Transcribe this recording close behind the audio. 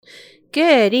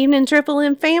Good evening, Triple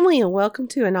M family, and welcome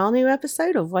to an all-new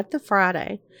episode of What the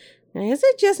Friday. Now, is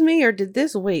it just me, or did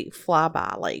this week fly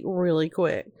by, really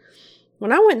quick?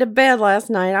 When I went to bed last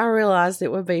night, I realized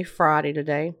it would be Friday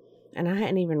today, and I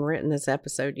hadn't even written this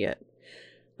episode yet.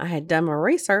 I had done my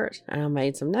research, and I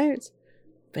made some notes,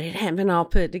 but it hadn't been all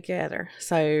put together.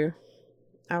 So,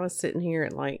 I was sitting here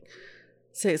at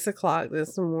 6 o'clock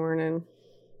this morning,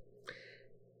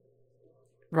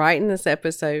 writing this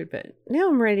episode, but now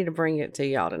I'm ready to bring it to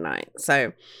y'all tonight.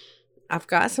 So I've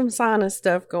got some sinus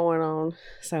stuff going on,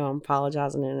 so I'm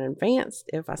apologizing in advance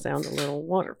if I sound a little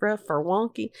rough or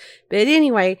wonky. But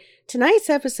anyway, tonight's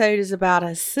episode is about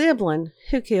a sibling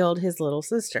who killed his little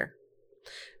sister.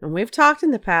 And we've talked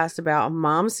in the past about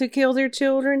moms who kill their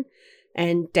children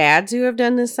and dads who have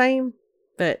done the same,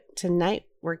 but tonight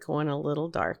we're going a little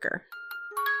darker.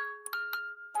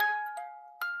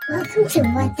 Welcome to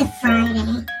What the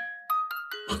Friday,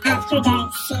 the After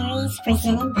Dark series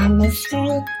presented by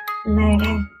Mystery,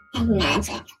 Murder, and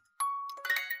Magic.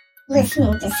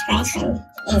 Listener discretion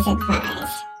is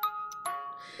advised.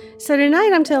 So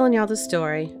tonight I'm telling y'all the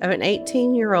story of an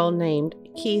 18-year-old named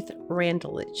Keith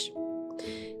Randlich.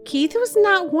 Keith was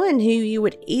not one who you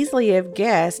would easily have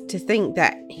guessed to think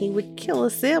that he would kill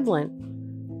a sibling.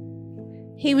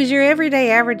 He was your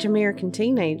everyday average American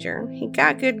teenager. He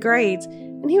got good grades,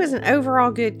 and he was an overall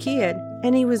good kid,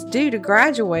 and he was due to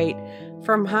graduate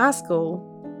from high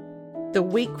school the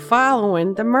week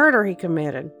following the murder he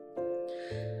committed.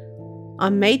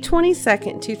 On May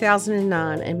 22nd,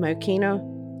 2009, in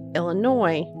Mokina,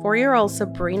 Illinois, 4-year-old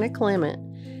Sabrina Clement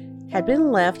had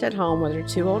been left at home with her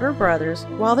 2 older brothers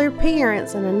while their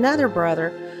parents and another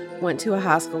brother went to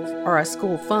a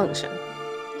school function.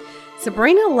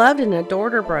 Sabrina loved and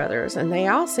adored her brothers, and they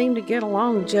all seemed to get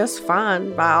along just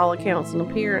fine by all accounts and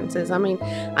appearances. I mean,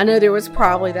 I know there was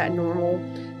probably that normal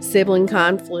sibling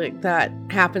conflict that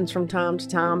happens from time to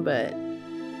time, but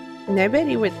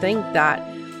nobody would think that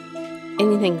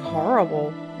anything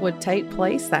horrible would take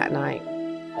place that night.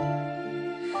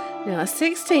 Now, a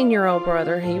 16-year-old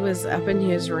brother, he was up in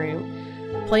his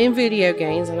room playing video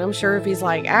games, and I'm sure if he's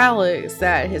like Alex,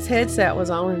 that his headset was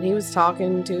on and he was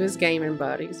talking to his gaming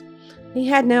buddies. He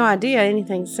had no idea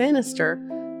anything sinister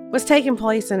was taking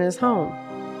place in his home.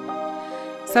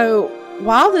 So,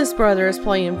 while this brother is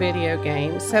playing video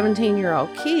games,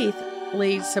 17-year-old Keith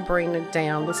leads Sabrina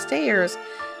down the stairs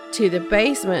to the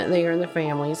basement there in the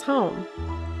family's home.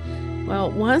 Well,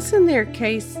 once in their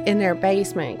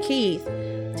basement, Keith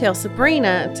tells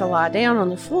Sabrina to lie down on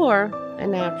the floor,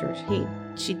 and after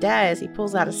she does, he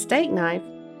pulls out a steak knife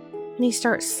and he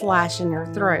starts slashing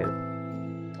her throat.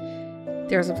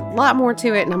 There's a lot more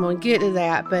to it, and I'm going to get to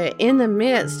that, but in the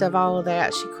midst of all of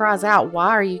that, she cries out, "Why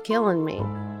are you killing me?"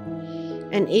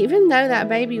 And even though that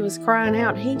baby was crying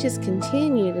out, he just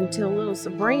continued until little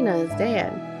Sabrina is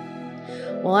dead.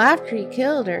 Well, after he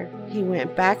killed her, he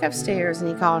went back upstairs and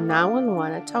he called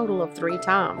 911 a total of 3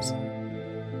 times.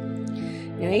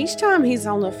 Now, each time he's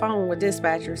on the phone with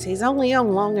dispatchers, he's only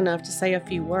on long enough to say a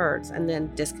few words and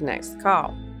then disconnects the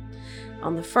call.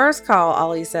 On the first call,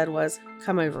 all he said was,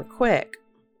 "Come over quick."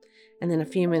 And then a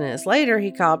few minutes later,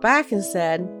 he called back and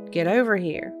said, "Get over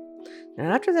here."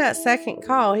 Now, after that second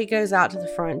call, he goes out to the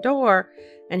front door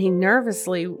and he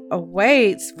nervously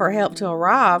awaits for help to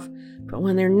arrive. But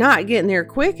when they're not getting there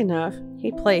quick enough,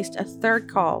 he placed a third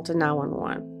call to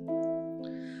 911.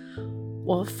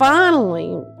 Well,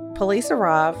 finally, police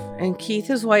arrive and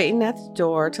Keith is waiting at the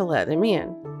door to let them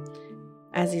in.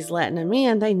 As he's letting them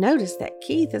in, they notice that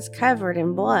Keith is covered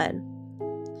in blood.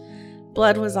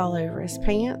 Blood was all over his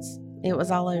pants. It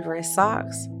was all over his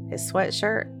socks, his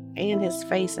sweatshirt, and his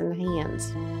face and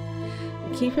hands.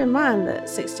 And keep in mind that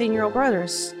 16-year-old brother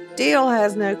still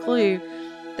has no clue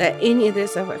that any of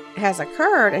this has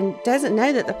occurred and doesn't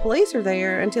know that the police are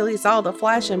there until he saw the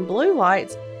flashing blue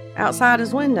lights outside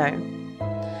his window.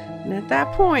 And at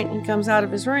that point, he comes out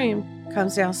of his room,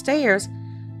 comes downstairs,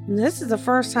 and this is the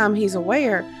first time he's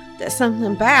aware that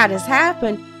something bad has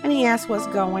happened, and he asks what's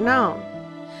going on.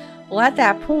 Well, at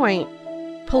that point,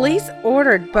 police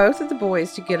ordered both of the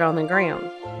boys to get on the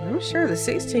ground. I'm sure the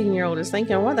 16-year-old is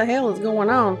thinking, what the hell is going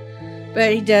on?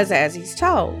 But he does as he's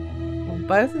told. Well,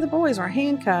 both of the boys are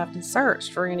handcuffed and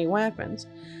searched for any weapons.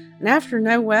 And after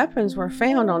no weapons were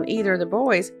found on either of the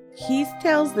boys, Keith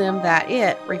tells them that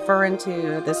it, referring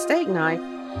to the steak knife,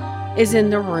 is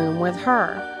in the room with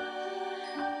her.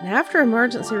 And after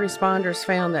emergency responders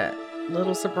found that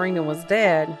little Sabrina was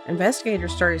dead,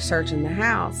 investigators started searching the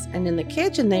house. And in the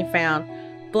kitchen, they found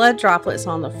blood droplets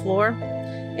on the floor,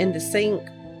 in the sink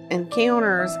and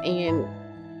counters, and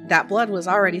that blood was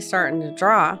already starting to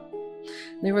dry.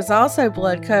 There was also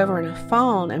blood covering a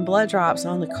phone and blood drops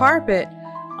on the carpet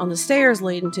on the stairs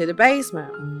leading to the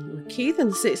basement. Keith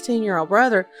and the 16-year-old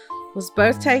brother was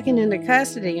both taken into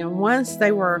custody, and once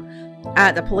they were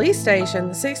at the police station,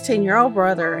 the 16-year-old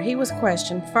brother, he was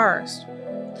questioned first.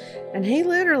 And he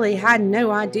literally had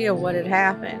no idea what had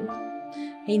happened.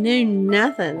 He knew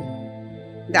nothing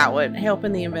that would help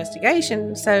in the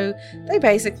investigation, so they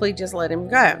basically just let him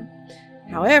go.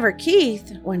 However,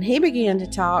 Keith, when he began to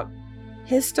talk,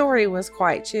 his story was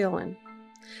quite chilling.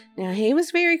 Now, he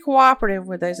was very cooperative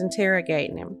with those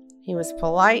interrogating him. He was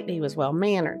polite, he was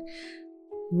well-mannered.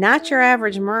 Not your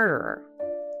average murderer.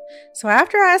 So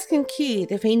after asking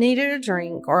Keith if he needed a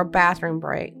drink or a bathroom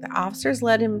break, the officers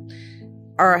left him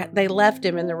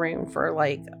in the room for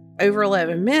over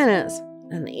 11 minutes.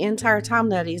 And the entire time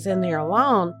that he's in there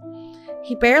alone,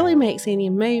 he barely makes any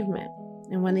movement.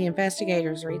 And when the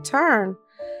investigators return,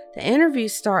 the interview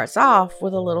starts off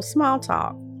with a little small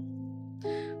talk.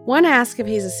 One asks if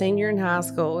he's a senior in high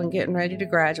school and getting ready to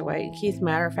graduate. Keith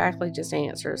matter-of-factly just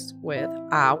answers with,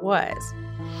 "I was."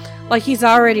 Like he's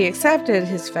already accepted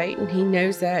his fate and he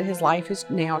knows that his life has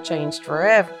now changed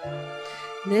forever.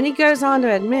 And then he goes on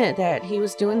to admit that he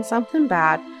was doing something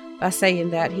bad by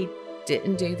saying that he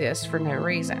didn't do this for no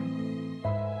reason.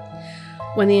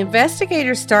 When the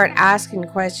investigators start asking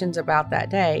questions about that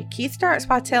day, Keith starts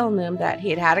by telling them that he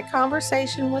had had a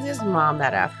conversation with his mom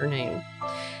that afternoon.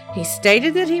 He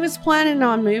stated that he was planning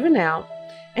on moving out,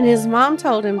 and his mom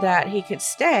told him that he could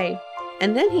stay,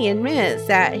 and then he admits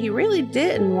that he really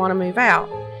didn't want to move out.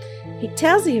 He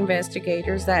tells the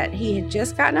investigators that he had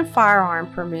just gotten a firearm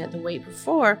permit the week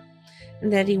before,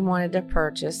 and that he wanted to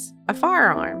purchase a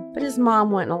firearm, but his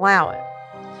mom wouldn't allow it.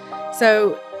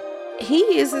 So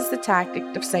he uses the tactic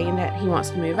of saying that he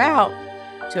wants to move out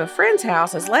to a friend's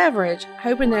house as leverage,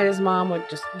 hoping that his mom would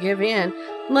just give in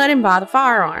and let him buy the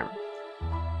firearm.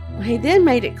 He then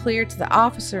made it clear to the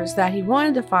officers that he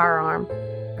wanted the firearm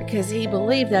because he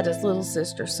believed that his little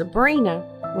sister Sabrina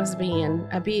was being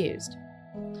abused.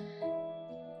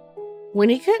 When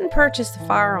he couldn't purchase the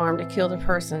firearm to kill the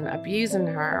person abusing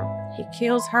her, he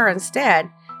kills her instead,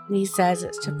 and he says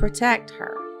it's to protect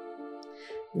her.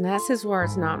 And that's his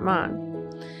words, not mine.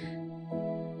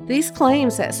 These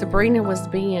claims that Sabrina was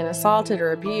being assaulted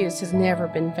or abused has never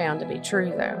been found to be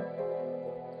true, though.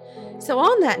 So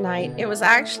on that night, it was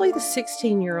actually the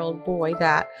 16-year-old boy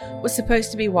that was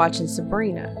supposed to be watching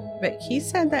Sabrina, but Keith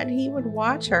said that he would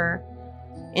watch her,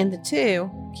 and the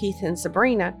two, Keith and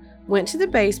Sabrina, went to the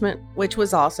basement, which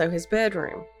was also his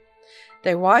bedroom.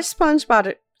 They watched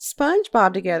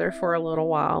SpongeBob together for a little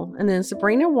while, and then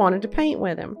Sabrina wanted to paint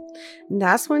with him. And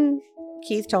that's when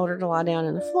Keith told her to lie down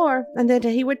on the floor and that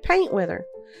he would paint with her.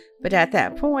 But at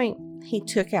that point, he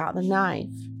took out the knife.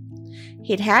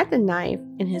 He'd had the knife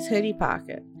in his hoodie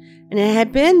pocket, and it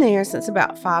had been there since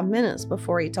about 5 minutes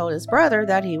before he told his brother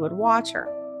that he would watch her.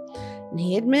 And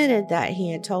he admitted that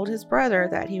he had told his brother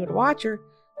that he would watch her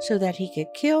so that he could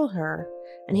kill her,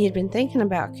 and he had been thinking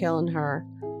about killing her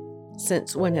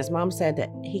since when his mom said that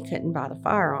he couldn't buy the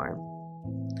firearm.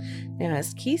 Now,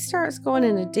 as Keith starts going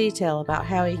into detail about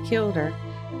how he killed her,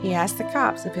 he asks the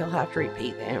cops if he'll have to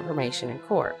repeat the information in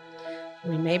court. I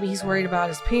mean, maybe he's worried about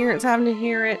his parents having to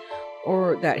hear it,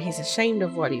 or that he's ashamed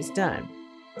of what he's done.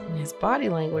 And his body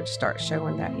language starts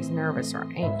showing that he's nervous or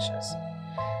anxious.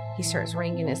 He starts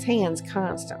wringing his hands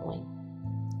constantly.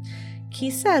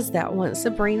 Keith says that once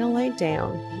Sabrina laid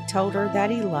down, he told her that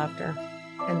he loved her,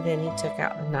 and then he took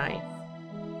out the knife.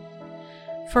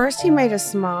 First, he made a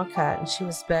small cut, and she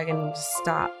was begging him to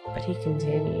stop, but he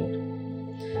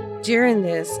continued. During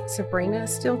this, Sabrina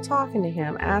is still talking to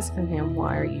him, asking him,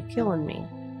 "Why are you killing me?"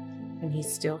 And he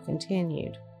still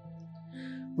continued.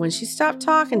 When she stopped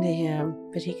talking to him,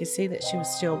 but he could see that she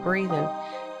was still breathing,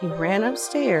 he ran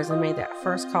upstairs and made that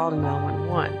first call to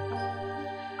 911.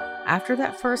 After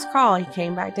that first call, he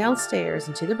came back downstairs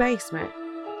into the basement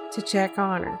to check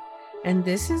on her, and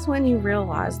this is when he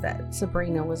realized that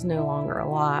Sabrina was no longer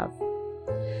alive.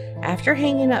 After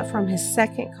hanging up from his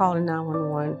second call to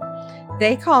 911,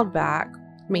 they called back,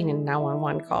 meaning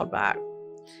 911 called back,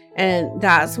 and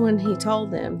that's when he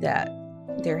told them that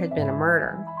there had been a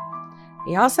murder.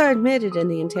 He also admitted in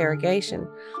the interrogation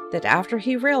that after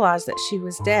he realized that she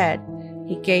was dead,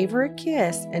 he gave her a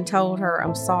kiss and told her,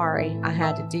 "I'm sorry, I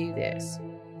had to do this."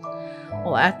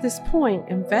 Well, at this point,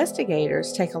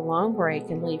 investigators take a long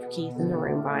break and leave Keith in the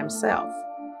room by himself.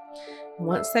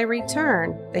 Once they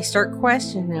return, they start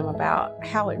questioning him about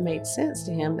how it made sense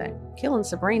to him that killing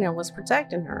Sabrina was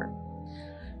protecting her.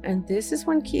 And this is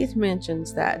when Keith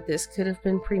mentions that this could have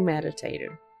been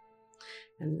premeditated.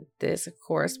 And this, of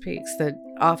course, piques the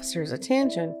officer's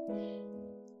attention.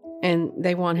 and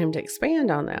they want him to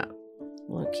expand on that.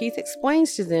 Well, Keith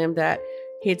explains to them that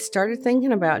he had started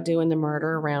thinking about doing the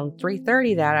murder around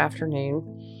 3:30 that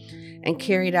afternoon and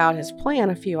carried out his plan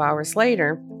a few hours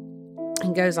later,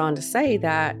 and goes on to say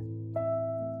that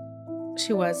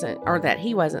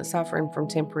he wasn't suffering from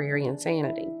temporary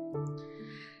insanity.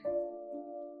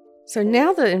 So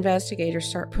now the investigators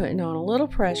start putting on a little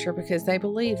pressure because they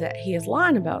believe that he is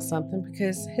lying about something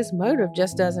because his motive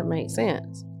just doesn't make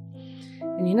sense.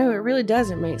 And it really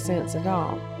doesn't make sense at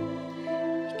all.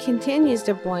 He continues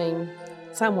to blame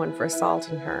someone for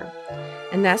assaulting her.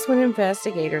 And that's when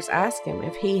investigators ask him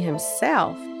if he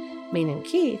himself, meaning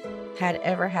Keith, had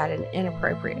ever had an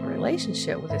inappropriate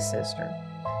relationship with his sister.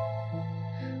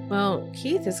 Well,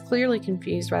 Keith is clearly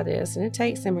confused by this, and it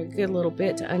takes him a good little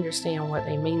bit to understand what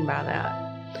they mean by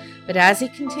that. But as he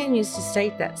continues to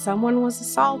state that someone was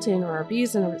assaulting or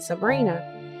abusing Sabrina,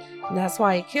 and that's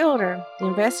why he killed her, the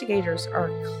investigators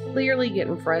are clearly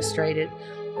getting frustrated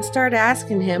and start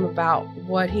asking him about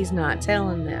what he's not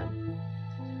telling them.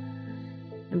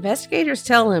 Investigators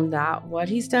tell him that what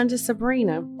he's done to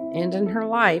Sabrina, ending her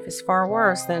life, is far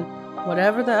worse than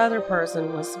whatever the other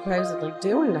person was supposedly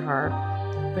doing to her.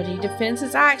 But he defends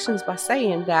his actions by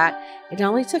saying that it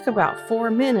only took about 4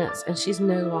 minutes and she's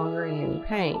no longer in any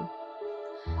pain.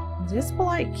 This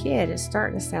polite kid is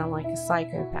starting to sound like a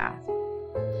psychopath.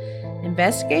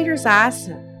 Investigators asked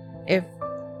him if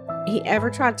he ever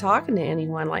tried talking to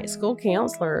anyone like school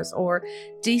counselors or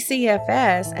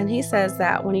DCFS, and he says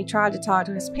that when he tried to talk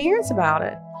to his parents about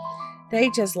it, they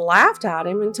just laughed at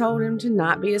him and told him to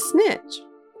not be a snitch.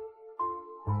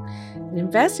 And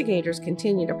investigators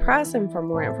continue to press him for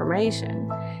more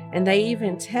information, and they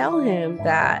even tell him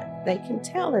that they can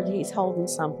tell that he's holding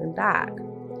something back.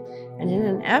 And in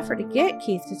an effort to get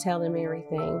Keith to tell them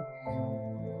everything,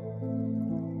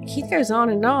 Keith goes on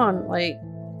and on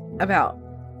about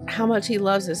how much he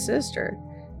loves his sister,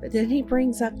 but then he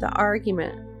brings up the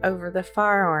argument over the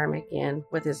firearm again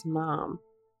with his mom.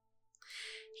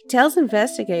 He tells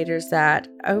investigators that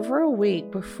over a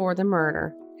week before the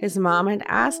murder, his mom had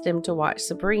asked him to watch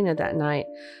Sabrina that night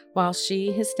while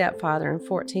she, his stepfather, and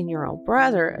 14-year-old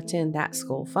brother attend that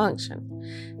school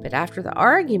function. But after the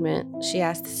argument, she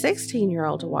asked the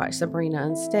 16-year-old to watch Sabrina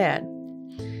instead.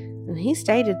 And he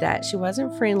stated that she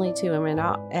wasn't friendly to him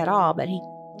at all, but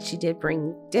she did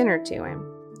bring dinner to him.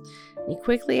 And he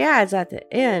quickly adds at the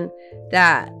end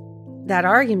that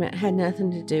argument had nothing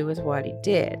to do with what he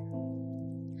did.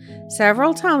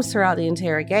 Several times throughout the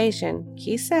interrogation,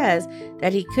 Keith says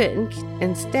that he couldn't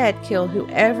instead kill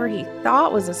whoever he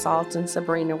thought was assaulting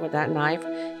Sabrina with that knife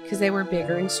because they were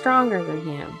bigger and stronger than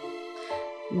him.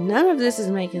 None of this is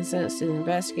making sense to the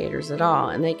investigators at all,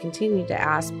 and they continue to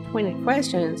ask pointed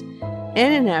questions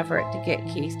in an effort to get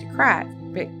Keith to crack.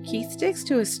 But Keith sticks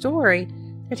to his story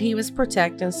that he was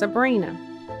protecting Sabrina.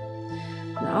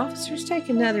 The officers take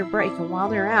another break, and while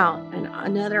they're out,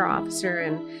 another officer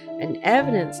and an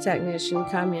evidence technician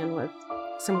come in with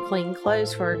some clean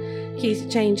clothes for Keith to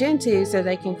change into so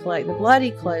they can collect the bloody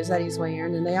clothes that he's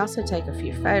wearing, and they also take a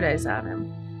few photos of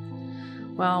him.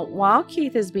 Well, while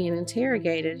Keith is being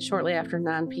interrogated shortly after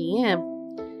 9 p.m.,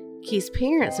 Keith's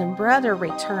parents and brother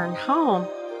return home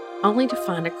only to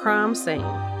find a crime scene.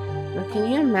 Now,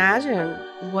 can you imagine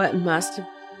what that must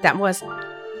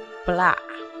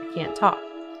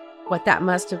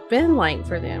have been like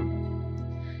for them?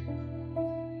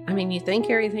 I mean, you think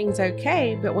everything's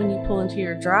okay, but when you pull into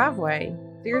your driveway,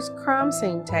 there's crime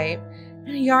scene tape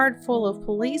and a yard full of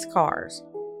police cars.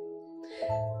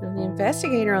 And the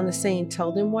investigator on the scene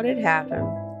told them what had happened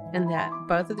and that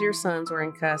both of their sons were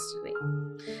in custody.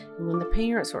 And when the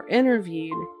parents were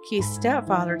interviewed, Keith's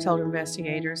stepfather told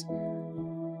investigators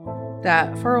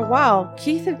that for a while,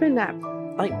 Keith had been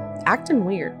acting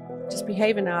weird, just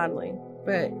behaving oddly.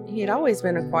 But he had always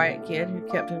been a quiet kid who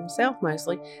kept to himself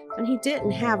mostly, and he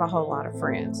didn't have a whole lot of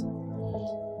friends.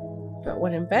 But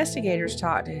when investigators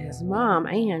talked to his mom,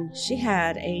 Anne, she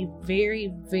had a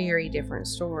very, very different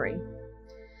story.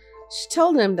 She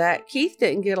told them that Keith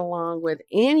didn't get along with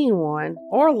anyone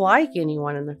or like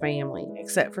anyone in the family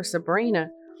except for Sabrina,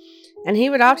 and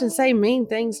he would often say mean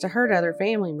things to hurt other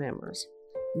family members.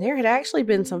 There had actually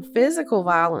been some physical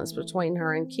violence between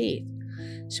her and Keith.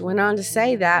 She went on to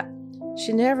say that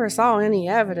she never saw any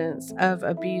evidence of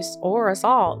abuse or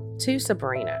assault to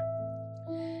Sabrina.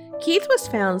 Keith was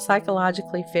found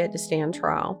psychologically fit to stand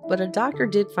trial, but a doctor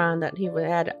did find that he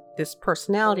had this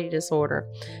personality disorder.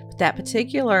 But that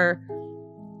particular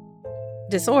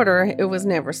disorder, it was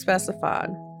never specified.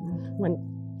 When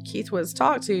Keith was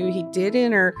talked to, he did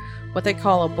enter what they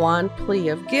call a blind plea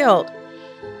of guilt,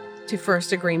 to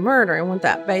first-degree murder. And what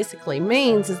that basically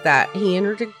means is that he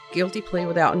entered a guilty plea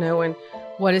without knowing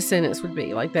what his sentence would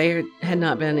be. Like, there had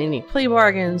not been any plea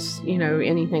bargains,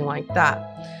 anything like that.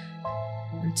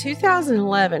 In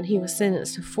 2011, he was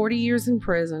sentenced to 40 years in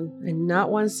prison, and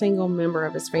not one single member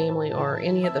of his family or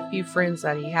any of the few friends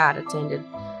that he had attended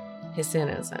his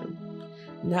sentencing.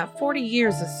 And that 40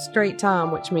 years is straight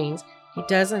time, which means he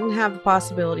doesn't have the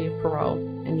possibility of parole,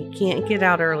 and he can't get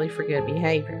out early for good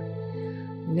behavior.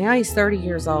 Now he's 30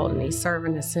 years old, and he's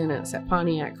serving his sentence at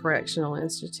Pontiac Correctional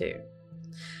Institute.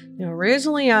 Now,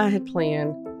 originally I had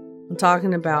planned on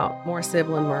talking about more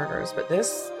sibling murders, but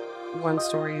this one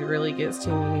story really gets to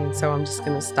me, and so I'm just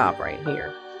going to stop right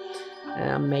here.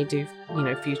 And I may do,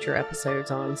 future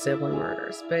episodes on sibling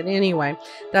murders. But anyway,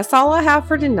 that's all I have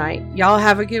for tonight. Y'all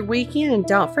have a good weekend, and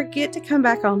don't forget to come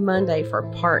back on Monday for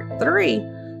part 3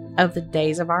 of the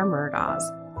Days of Our Murdaws.